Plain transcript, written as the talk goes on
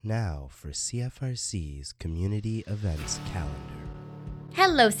Now for CFRC's Community Events Calendar.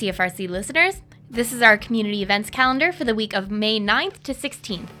 Hello, CFRC listeners. This is our community events calendar for the week of May 9th to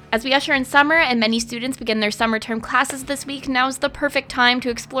 16th. As we usher in summer and many students begin their summer term classes this week, now is the perfect time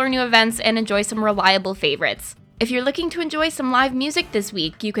to explore new events and enjoy some reliable favorites. If you're looking to enjoy some live music this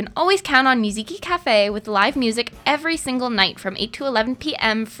week, you can always count on Musiki Cafe with live music every single night from 8 to 11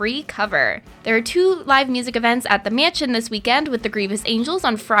 p.m. free cover. There are 2 live music events at the Mansion this weekend with the Grievous Angels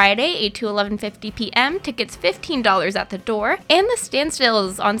on Friday, 8 to 11:50 p.m., tickets $15 at the door, and the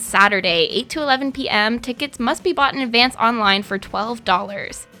Standstills on Saturday, 8 to 11 p.m., tickets must be bought in advance online for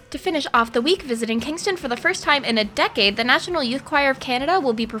 $12. To finish off the week visiting Kingston for the first time in a decade, the National Youth Choir of Canada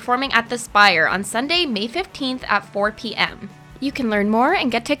will be performing at the Spire on Sunday, May 15th at 4 p.m. You can learn more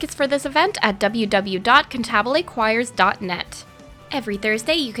and get tickets for this event at www.cantablechoirs.net. Every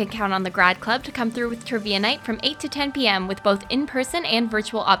Thursday, you can count on the Grad Club to come through with trivia night from 8 to 10 p.m. with both in-person and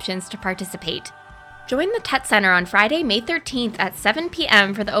virtual options to participate. Join the TET Center on Friday, May 13th at 7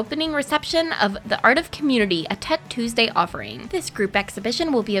 p.m. for the opening reception of The Art of Community, a TET Tuesday offering. This group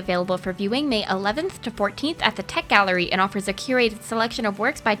exhibition will be available for viewing May 11th to 14th at the TET Gallery and offers a curated selection of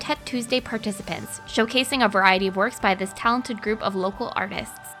works by TET Tuesday participants, showcasing a variety of works by this talented group of local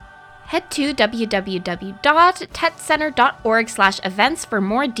artists. Head to www.tetcenter.org/events for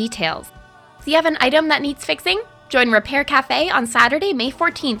more details. Do you have an item that needs fixing? Join Repair Cafe on Saturday, May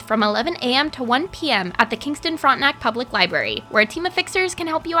 14th from 11 a.m. to 1 p.m. at the Kingston Frontenac Public Library, where a team of fixers can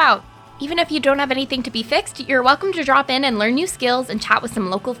help you out. Even if you don't have anything to be fixed, you're welcome to drop in and learn new skills and chat with some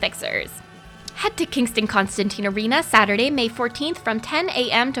local fixers. Head to Kingston Constantine Arena Saturday, May 14th from 10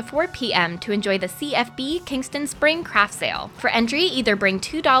 a.m. to 4 p.m. to enjoy the CFB Kingston Spring Craft Sale. For entry, either bring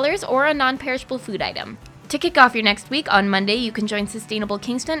 $2 or a non-perishable food item. To kick off your next week, on Monday, you can join Sustainable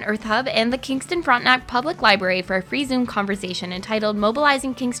Kingston, Earth Hub, and the Kingston Frontenac Public Library for a free Zoom conversation entitled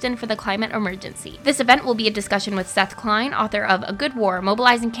Mobilizing Kingston for the Climate Emergency. This event will be a discussion with Seth Klein, author of A Good War,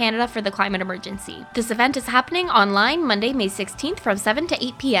 Mobilizing Canada for the Climate Emergency. This event is happening online Monday, May 16th from 7 to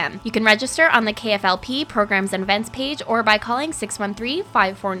 8 p.m. You can register on the KFLP Programs and Events page or by calling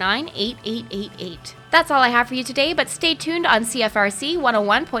 613-549-8888. That's all I have for you today, but stay tuned on CFRC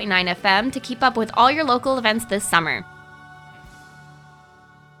 101.9 FM to keep up with all your local events this summer.